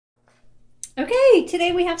Okay,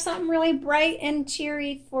 today we have something really bright and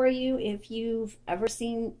cheery for you. If you've ever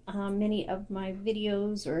seen many of my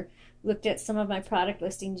videos or looked at some of my product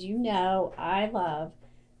listings, you know I love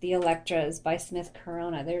the Electras by Smith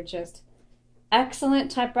Corona. They're just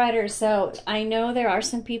excellent typewriters. So I know there are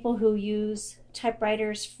some people who use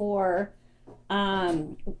typewriters for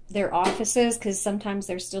their offices because sometimes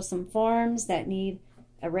there's still some forms that need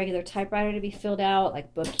a regular typewriter to be filled out,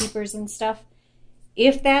 like bookkeepers and stuff.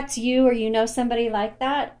 If that's you or you know somebody like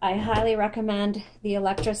that, I highly recommend the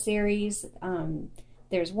Electra series.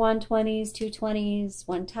 There's 120s, 220s,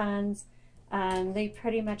 110s. They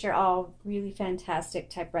pretty much are all really fantastic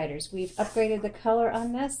typewriters. We've upgraded the color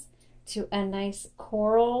on this to a nice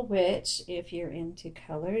coral, which if you're into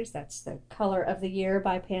colors, that's the color of the year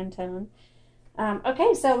by Pantone.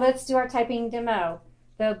 Okay, so let's do our typing demo.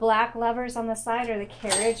 The black levers on the side are the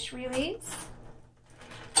carriage release.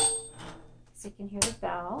 So you can hear the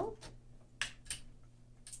bell.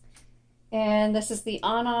 And this is the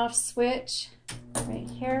on-off switch right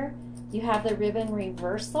here. You have the ribbon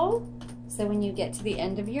reversal. So when you get to the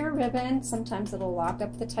end of your ribbon, sometimes it'll lock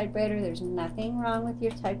up the typewriter. There's nothing wrong with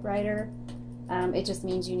your typewriter. It just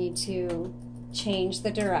means you need to change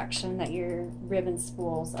the direction that your ribbon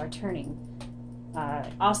spools are turning.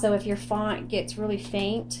 Also, if your font gets really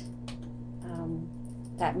faint,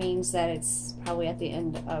 that means that it's probably at the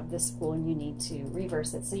end of the spool and you need to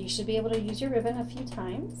reverse it. So you should be able to use your ribbon a few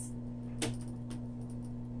times.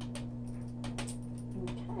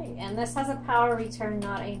 Okay, and this has a power return,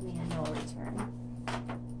 not a manual return.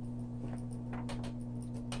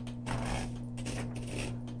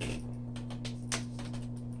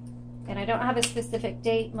 And I don't have a specific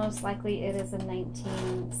date. Most likely it is in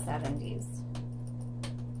 1970s.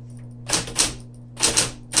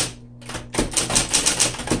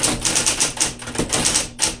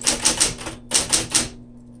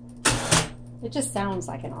 It just sounds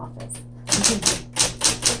like an office.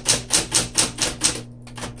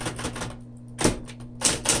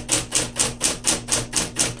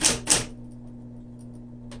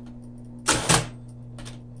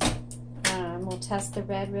 We'll test the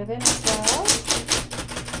red ribbon as well.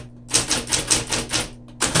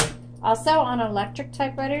 Also on electric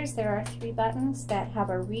typewriters, there are 3 buttons that have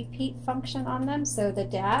a repeat function on them. So the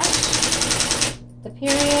dash, the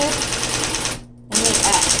period, and the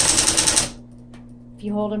X. If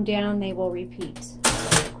you hold them down, they will repeat.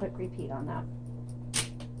 A quick repeat on that.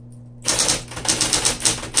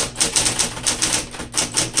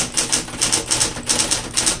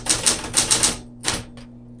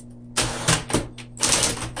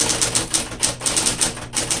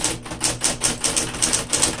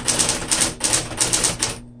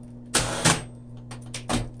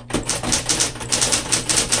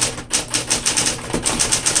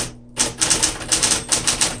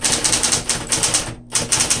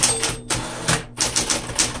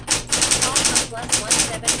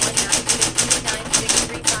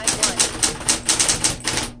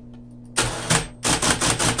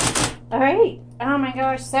 All right, oh my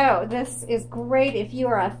gosh, so this is great if you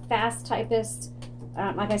are a fast typist.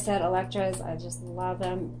 Like I said, Electras, I just love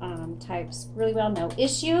them. Types really well, no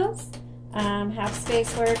issues. Half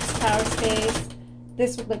space works, power space.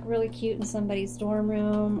 This would look really cute in somebody's dorm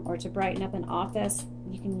room or to brighten up an office.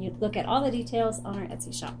 You can look at all the details on our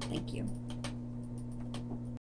Etsy shop. Thank you.